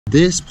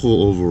This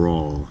pole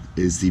overall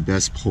is the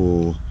best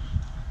pole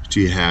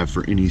to have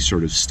for any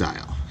sort of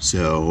style.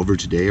 So over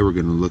today we're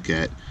going to look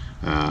at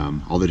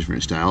all the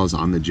different styles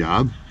on the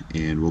job,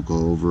 and we'll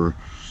go over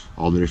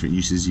all the different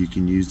uses you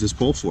can use this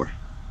pole for.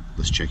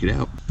 Let's check it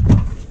out.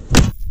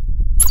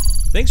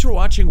 Thanks for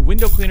watching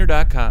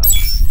windowcleaner.com.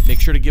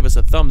 Make sure to give us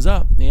a thumbs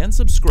up and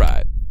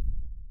subscribe.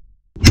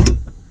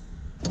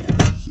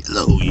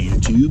 Hello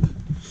YouTube.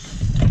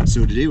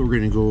 So today what we're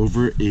going to go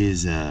over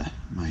is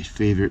my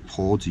favorite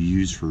pole to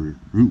use for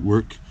root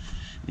work,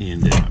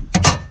 and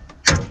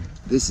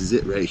this is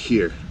it right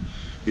here.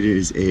 It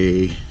is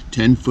a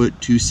 10-foot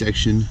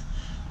 2-section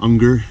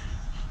Unger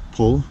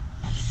pole.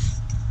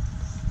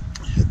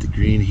 Got the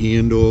green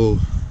handle,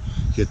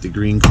 get the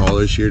green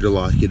collars here to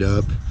lock it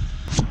up.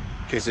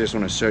 Okay, so I just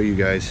want to show you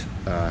guys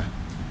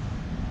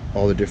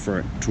all the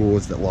different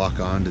tools that lock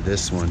on to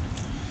this one.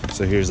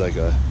 So here's like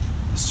a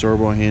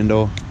servo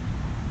handle,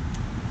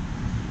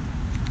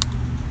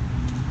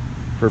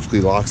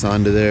 perfectly locks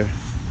onto there.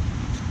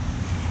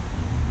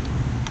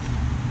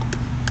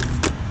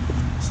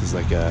 This is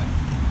like a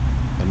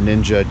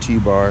Ninja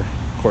T-bar.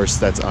 Of course,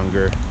 that's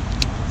Unger,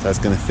 so that's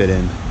going to fit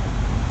in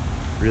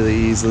really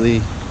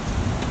easily.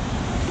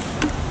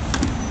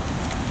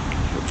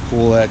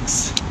 Cool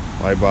X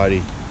wide body,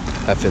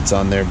 that fits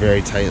on there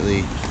very tightly.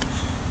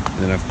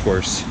 And then of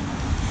course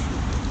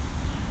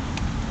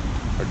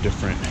our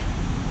different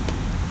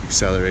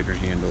accelerator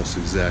handles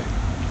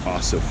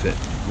also fit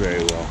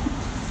very well.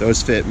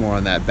 Those fit more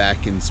on that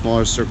back end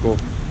smaller circle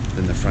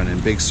than the front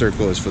end big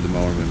circle is for the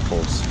mowerman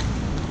poles.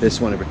 This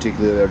one in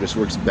particular though just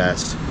works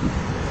best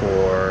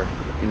for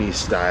any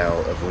style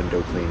of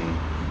window cleaning,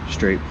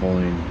 straight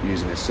pulling,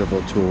 using a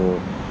swivel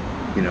tool.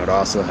 You know, it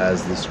also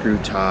has the screw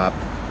top,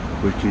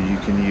 which you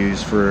can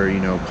use for, you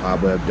know,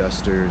 cobweb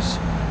dusters.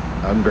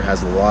 Unger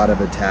has a lot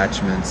of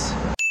attachments.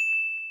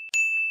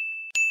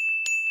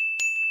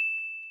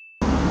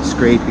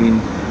 Scraping,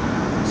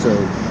 so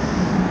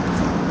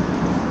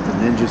the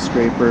Ninja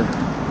scraper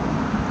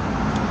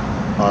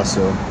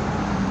also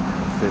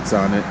fits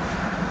on it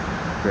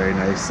very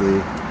nicely.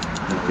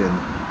 You can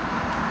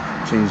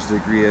change the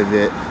degree of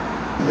it.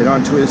 The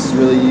on twist is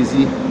really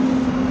easy.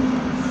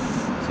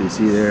 So you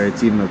see there,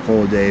 it's even a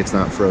cold day, it's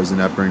not frozen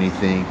up or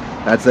anything.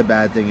 That's the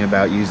bad thing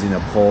about using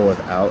a pole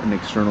without an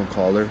external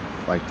collar,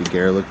 like the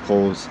Gerlich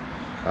poles.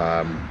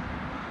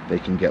 They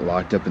can get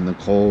locked up in the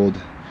cold.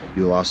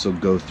 You'll also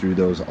go through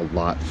those a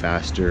lot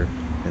faster,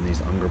 and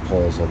these Unger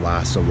poles will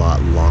last a lot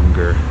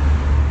longer.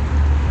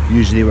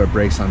 Usually what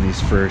breaks on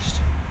these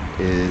first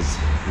is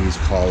these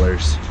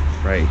collars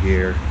right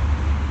here.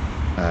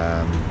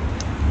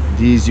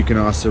 These you can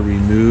also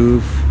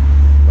remove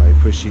by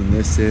pushing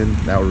this in.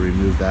 That will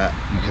remove that.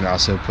 You can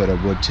also put a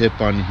wood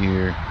tip on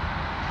here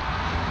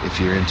if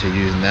you're into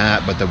using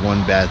that, but the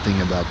one bad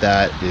thing about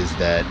that is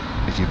that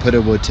if you put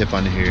a wood tip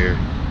on here,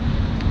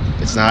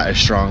 it's not as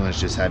strong as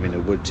just having a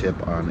wood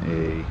tip on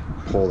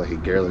a pole like a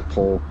Gerlich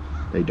pole.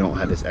 They don't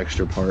have this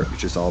extra part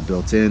which is all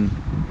built in,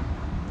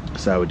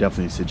 so I would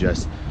definitely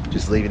suggest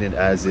just leaving it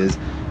as is.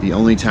 The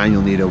only time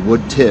you'll need a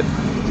wood tip,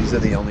 these are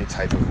the only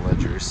type of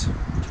ledgers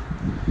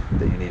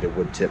that you need a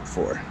wood tip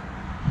for.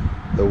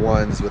 The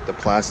ones with the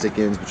plastic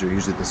ends, which are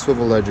usually the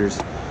swivel ledgers,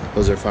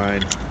 those are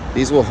fine.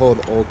 These will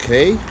hold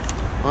okay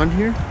on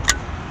here,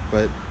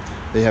 but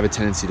they have a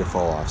tendency to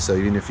fall off. So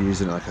even if you're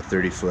using like a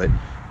 30-foot,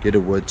 get a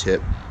wood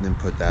tip and then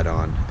put that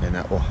on, and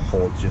that will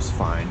hold just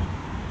fine.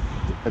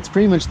 That's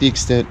pretty much the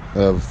extent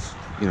of,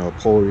 you know, a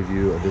pole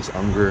review of this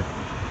Unger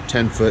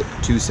 10-foot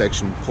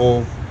 2-section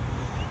pole.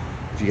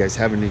 If you guys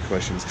have any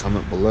questions,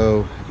 comment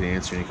below. I can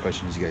answer any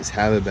questions you guys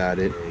have about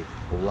it.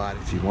 A lot.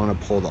 If you want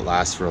a pole that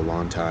lasts for a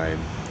long time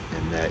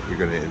and that you're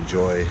going to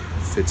enjoy,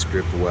 fits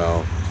grip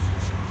well,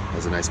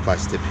 has a nice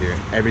plastic tip here,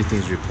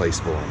 everything's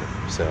replaceable on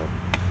it. So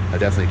I'll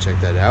definitely check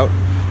that out.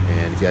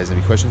 And if you guys have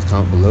any questions,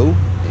 comment below,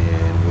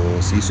 and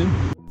we'll see you soon.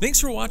 Thanks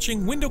for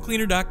watching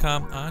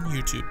windowcleaner.com on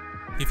YouTube.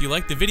 If you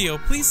liked the video,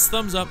 please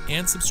thumbs up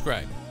and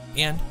subscribe.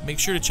 And make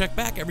sure to check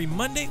back every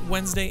Monday,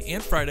 Wednesday,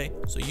 and Friday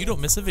so you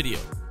don't miss a video.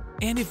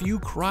 And if you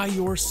cry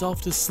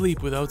yourself to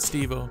sleep without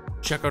Steve-O,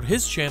 check out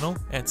his channel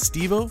at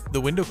Steve-O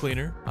the Window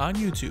Cleaner on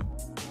YouTube.